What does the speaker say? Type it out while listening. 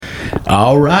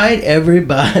All right,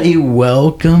 everybody,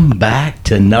 welcome back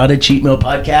to Not a Cheat Meal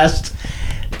Podcast.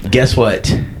 Guess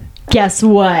what? Guess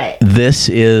what? This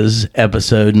is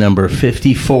episode number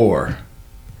 54.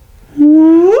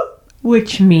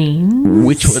 Which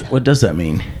means... What does that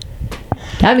mean?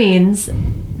 That means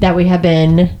that we have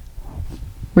been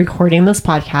recording this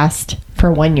podcast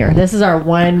for 1 year. This is our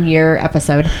 1 year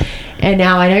episode. And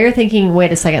now I know you're thinking,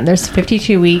 wait a second, there's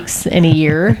 52 weeks in a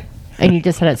year. And you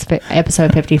just said it's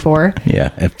episode 54. Yeah.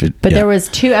 There was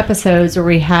 2 episodes where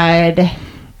we had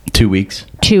 2 weeks.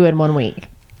 2 in 1 week.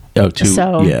 Oh, 2.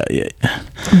 So, yeah.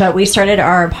 But we started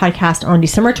our podcast on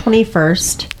December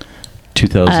 21st.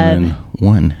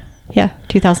 2001. Yeah,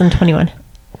 2021.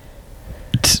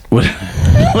 What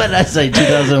did I say?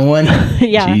 2001?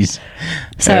 Yeah. Jeez.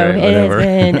 So All right, it has whatever.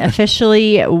 been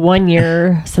officially 1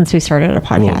 year since we started our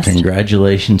podcast. Well,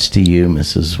 congratulations to you,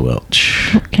 Mrs.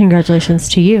 Welch. Congratulations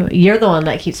to you. You're the one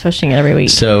that keeps pushing it every week.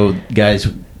 So, guys,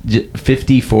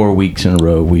 54 weeks in a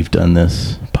row we've done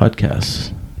this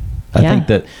podcast. I think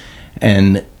that,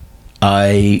 and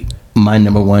my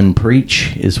number one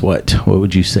preach is what? What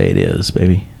would you say it is,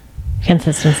 baby?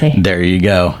 Consistency. There you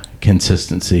go.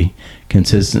 Consistency.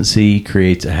 Consistency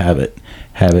creates a habit.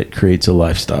 Habit creates a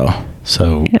lifestyle.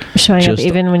 So showing up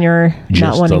even when you're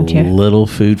not wanting to. Just a little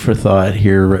food for thought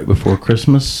here right before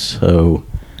Christmas. So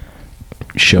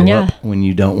show up when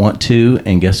you don't want to,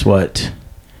 and guess what?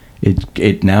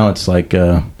 Now it's like,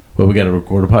 well, we got to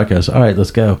record a podcast. All right,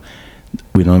 let's go.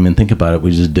 We don't even think about it.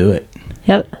 We just do it.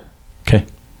 Yep. Okay.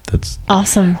 That's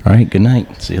awesome. All right. Good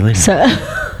night. See you later. So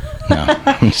no,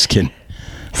 I'm just kidding.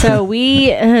 So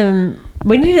we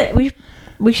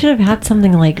should have had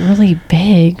something like really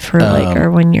big for like our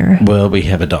 1 year. Well, we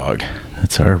have a dog.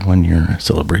 That's our 1 year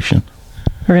celebration.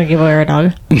 We're gonna give away our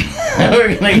dog.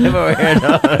 We're gonna give away our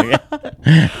dog.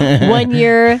 1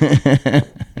 year.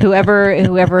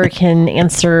 Whoever can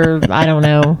answer, I don't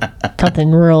know,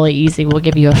 something really easy, we'll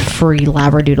give you a free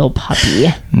Labradoodle puppy.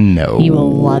 No, you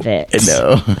will love it.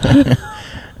 No,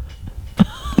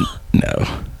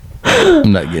 no,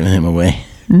 I'm not giving him away.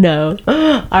 No.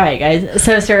 All right, guys.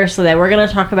 So seriously, that we're going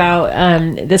to talk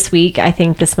about this week. I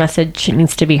think this message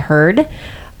needs to be heard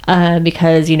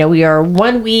because, we are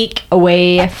 1 week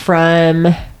away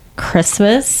from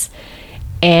Christmas.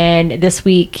 And this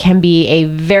week can be a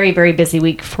very, very busy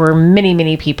week for many,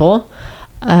 many people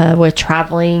with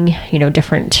traveling,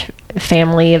 different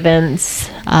family events,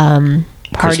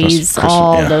 parties,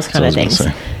 all those kind of things.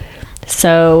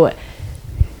 So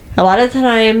a lot of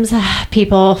times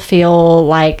people feel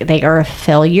like they are a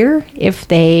failure if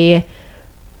they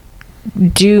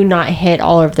do not hit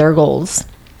all of their goals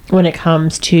when it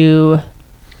comes to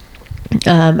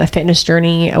a fitness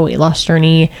journey, a weight loss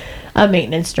journey, a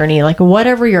maintenance journey, like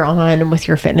whatever you're on with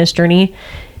your fitness journey.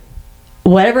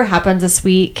 Whatever happens this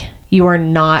week, you are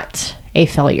not a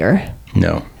failure.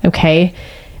 No. Okay?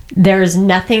 There's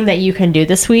nothing that you can do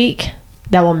this week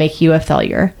that will make you a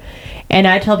failure. And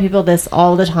I tell people this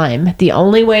all the time. The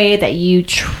only way that you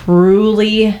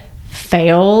truly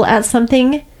fail at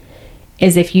something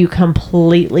is if you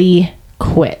completely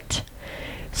quit.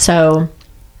 So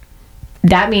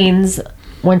that means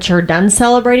once you're done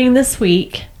celebrating this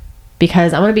week,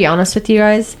 because I'm going to be honest with you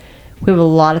guys, we have a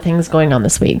lot of things going on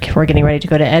this week. We're getting ready to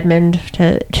go to Edmond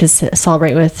to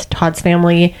celebrate with Todd's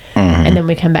family. Mm-hmm. And then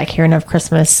we come back here and have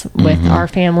Christmas with our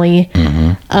family.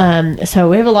 Mm-hmm. So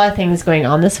we have a lot of things going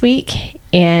on this week.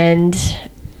 And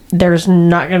there's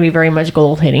not going to be very much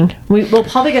goal hitting. We'll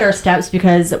probably get our steps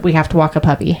because we have to walk a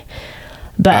puppy.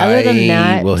 But other than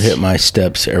that... I will hit my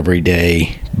steps every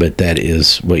day. But that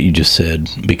is what you just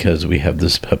said because we have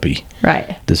this puppy.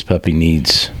 Right. This puppy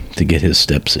needs to get his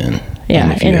steps in.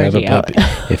 Yeah, and if you have a puppy,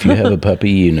 if you have a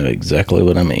puppy, you know exactly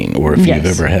what I mean. Or if you've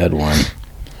ever had one.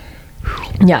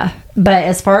 Yeah, but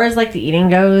as far as like the eating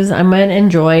goes, I'm going to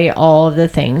enjoy all of the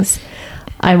things.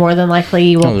 I more than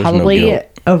likely will probably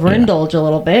overindulge a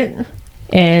little bit.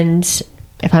 And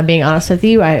if I'm being honest with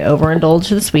you, I overindulge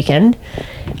this weekend.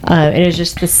 It is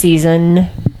just the season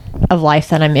of life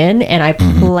that I'm in. And I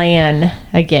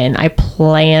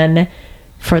plan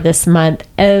for this month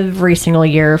every single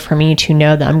year for me to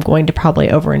know that I'm going to probably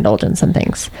overindulge in some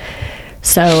things.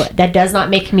 So that does not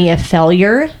make me a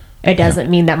failure. It doesn't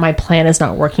mean that my plan is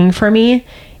not working for me.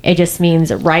 It just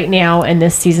means right now in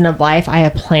this season of life, I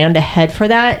have planned ahead for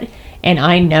that. And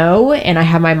I know, and I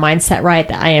have my mindset right,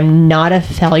 that I am not a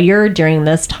failure during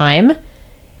this time.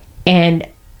 And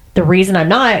the reason I'm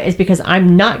not is because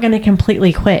I'm not going to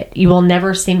completely quit. You will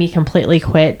never see me completely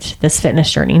quit this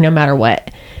fitness journey, no matter what.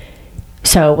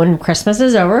 So when Christmas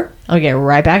is over, I'll get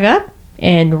right back up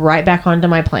and right back onto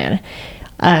my plan.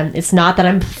 It's not that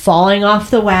I'm falling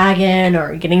off the wagon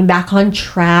or getting back on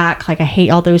track. Like, I hate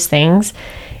all those things.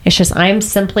 It's just I'm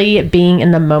simply being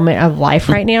in the moment of life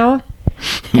right now,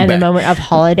 and the moment of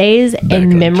holidays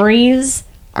and memories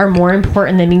are more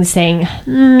important than me saying,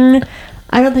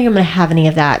 I don't think I'm going to have any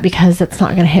of that because that's not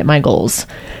going to hit my goals.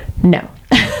 No.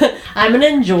 I'm going to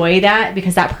enjoy that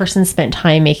because that person spent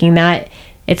time making that.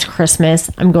 It's Christmas.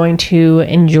 I'm going to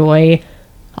enjoy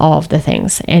all of the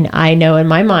things. And I know in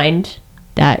my mind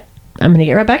that I'm going to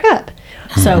get right back up.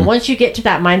 So once you get to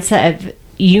that mindset of,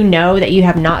 you know that you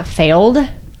have not failed,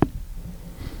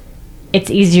 it's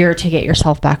easier to get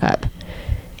yourself back up.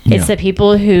 Yeah. It's the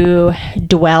people who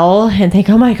dwell and think,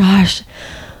 oh my gosh,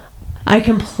 I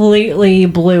completely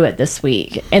blew it this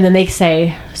week. And then they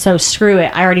say, so screw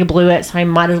it. I already blew it. So I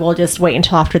might as well just wait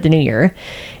until after the new year.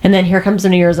 And then here comes the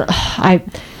new year's. I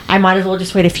might as well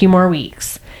just wait a few more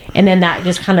weeks. And then that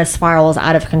just kind of spirals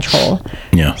out of control.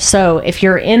 Yeah. So if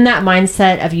you're in that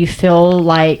mindset of you feel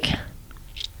like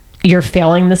you're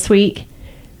failing this week,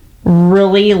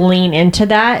 really lean into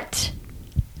that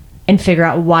and figure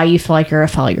out why you feel like you're a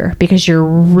failure, because you're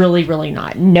really, really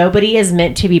not. Nobody is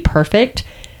meant to be perfect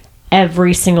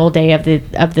every single day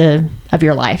of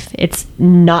your life. It's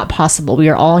not possible. We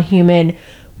are all human.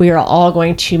 We are all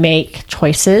going to make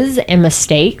choices and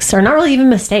mistakes, or not really even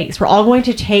mistakes. We're all going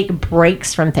to take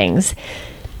breaks from things.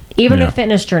 Even a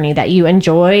fitness journey that you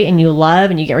enjoy and you love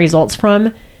and you get results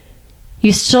from,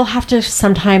 you still have to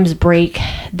sometimes break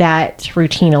that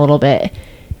routine a little bit.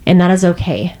 And that is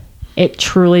okay. It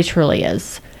truly, truly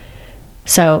is.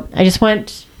 So I just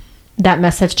want that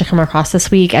message to come across this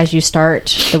week as you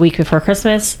start the week before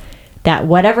Christmas, that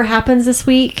whatever happens this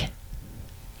week,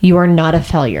 you are not a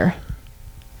failure.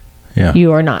 Yeah.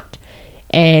 You are not.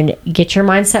 And get your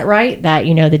mindset right that,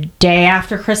 the day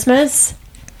after Christmas,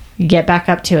 get back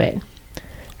up to it.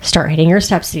 Start hitting your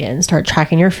steps again. Start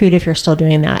tracking your food if you're still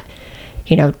doing that.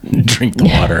 Drink the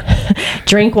water.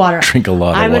 Drink water. Drink a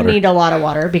lot of water. I would need a lot of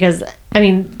water because,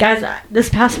 guys, this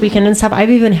past weekend and stuff, I've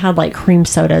even had like cream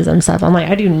sodas and stuff. I'm like,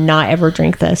 I do not ever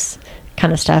drink this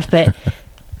kind of stuff, but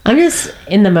I'm just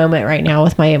in the moment right now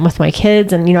with my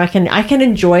kids, and I can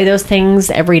enjoy those things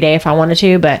every day if I wanted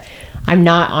to, but I'm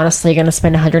not honestly going to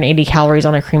spend 180 calories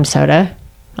on a cream soda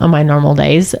on my normal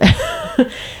days.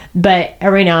 But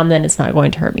every now and then it's not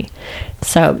going to hurt me.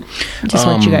 So just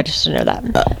want you guys to know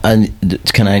that.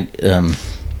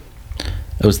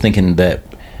 I was thinking that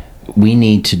we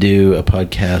need to do a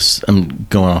podcast. I'm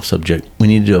going off subject. We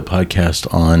need to do a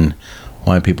podcast on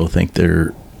why people think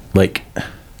they're like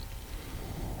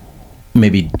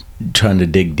maybe trying to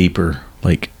dig deeper,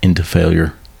 like into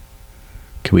failure.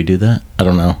 Can we do that? I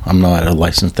don't know. I'm not a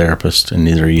licensed therapist, and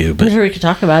neither are you. But we could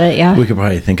talk about it. Yeah, we could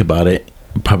probably think about it.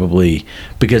 Probably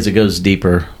because it goes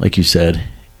deeper, like you said,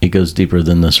 it goes deeper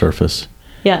than the surface.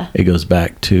 Yeah. It goes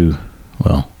back to,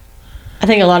 I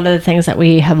think a lot of the things that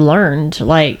we have learned,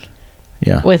 like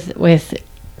with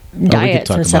diets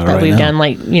and stuff that we've done,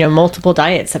 like, multiple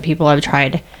diets that people have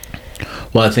tried.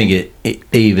 Well, I think it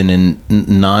even in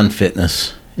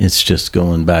non-fitness, it's just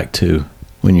going back to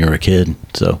when you were a kid.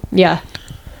 So yeah,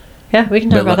 we can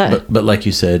talk about that. But like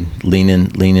you said, lean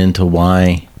into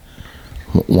why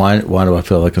do I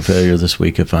feel like a failure this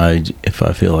week if I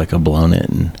feel like I've blown it,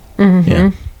 and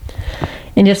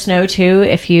and just know too,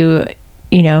 if you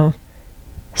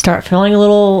start feeling a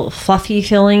little fluffy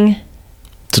feeling,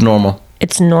 it's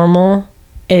normal.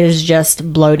 It is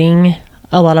just bloating,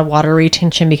 a lot of water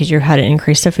retention because you had an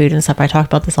increase of food and stuff. I talk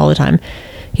about this all the time.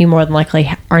 You more than likely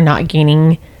are not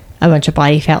gaining a bunch of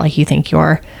body fat like you think you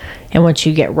are. And once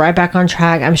you get right back on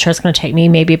track, I'm sure it's going to take me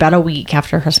maybe about a week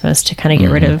after Christmas to kind of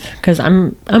get rid of, because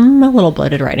I'm a little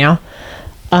bloated right now.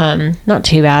 Not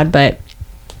too bad, but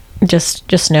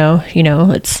just know,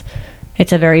 it's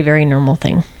a very, very normal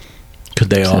thing. Could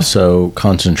they also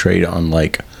concentrate on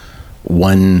like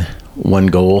one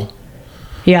goal?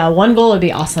 Yeah, one goal would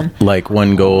be awesome. Like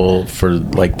one goal for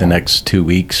like the next 2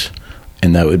 weeks,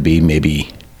 and that would be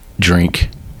maybe drink.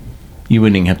 You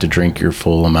wouldn't even have to drink your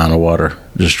full amount of water.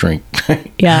 Just drink.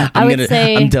 Yeah,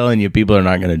 I'm telling you, people are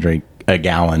not going to drink a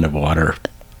gallon of water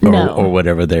or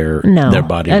whatever their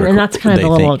body. And that's kind of a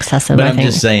little excessive. But I'm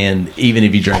just saying, even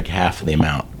if you drink half of the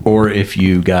amount, or if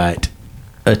you got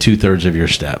 2/3 of your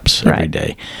steps every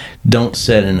day, don't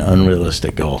set an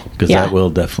unrealistic goal, because that will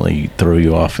definitely throw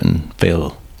you off and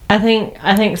fail. I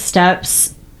think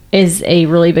steps is a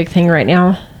really big thing right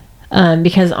now,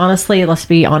 because honestly, let's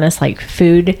be honest, like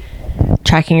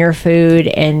tracking your food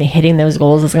and hitting those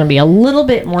goals is going to be a little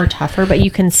bit more tougher, but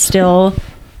you can still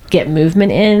get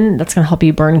movement in. That's going to help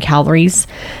you burn calories.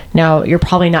 Now, you're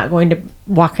probably not going to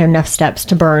walk enough steps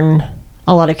to burn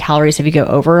a lot of calories if you go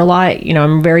over a lot. You know,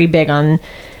 I'm very big on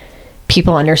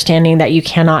people understanding that you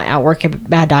cannot outwork a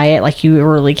bad diet. Like, you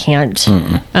really can't.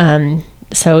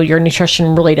 So your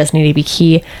nutrition really does need to be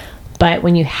key. But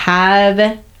when you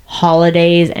have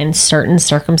holidays and certain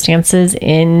circumstances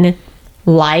in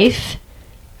life,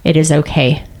 it is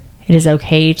okay. It is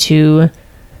okay to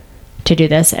do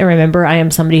this. And remember, I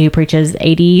am somebody who preaches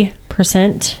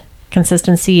 80%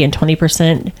 consistency and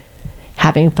 20%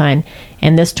 having fun.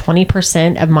 And this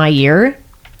 20% of my year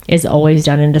is always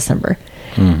done in December.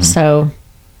 So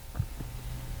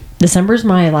December's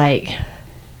my, like,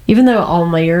 even though all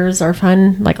my years are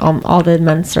fun, like all the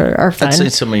months are fun. I'd say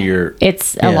some of your...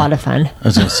 It's a lot of fun. I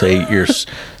was going to say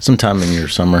sometime in your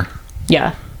summer.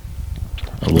 Yeah.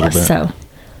 A little bit. So.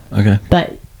 Okay.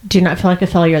 But do not feel like a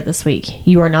failure this week.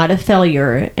 You are not a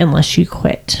failure unless you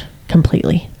quit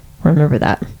completely. Remember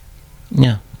that.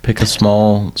 Yeah. Pick a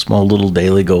small little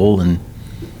daily goal and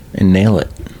nail it.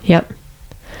 Yep.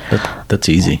 That's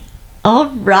easy. All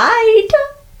right.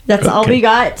 That's all we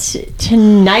got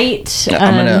tonight.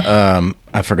 I'm gonna.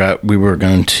 I forgot we were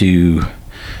going to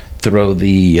throw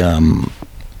the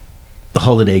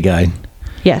holiday guide.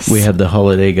 Yes. We have the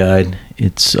holiday guide.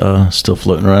 It's still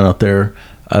floating around out there.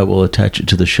 I will attach it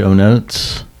to the show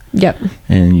notes. Yep.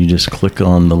 And you just click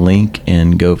on the link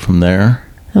and go from there.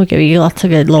 It'll give you lots of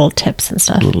good little tips and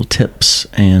stuff. Little tips,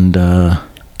 and I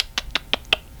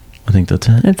think that's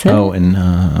it. That's it. Oh,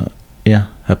 and yeah,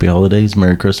 happy holidays,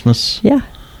 Merry Christmas. Yeah.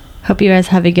 Hope you guys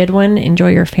have a good one.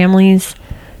 Enjoy your families.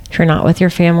 If you're not with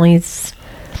your families,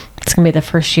 it's going to be the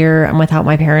first year I'm without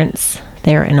my parents.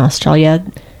 They're in Australia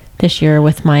this year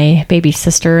with my baby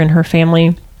sister and her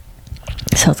family.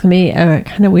 So it's going to be a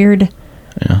kind of weird,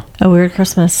 a weird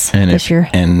Christmas this year.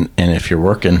 And if you're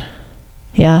working,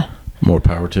 more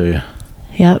power to you.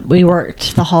 Yeah, we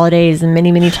worked the holidays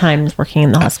many, many times working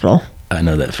in the hospital. I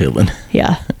know that feeling.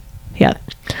 Yeah.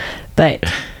 But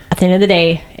at the end of the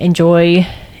day, enjoy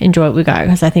what we got,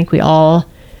 because I think we all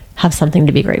have something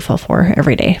to be grateful for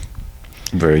every day.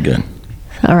 Very good.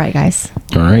 All right, guys.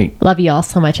 All right. Love you all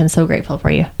so much. I'm so grateful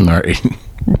for you. All right.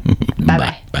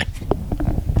 Bye-bye.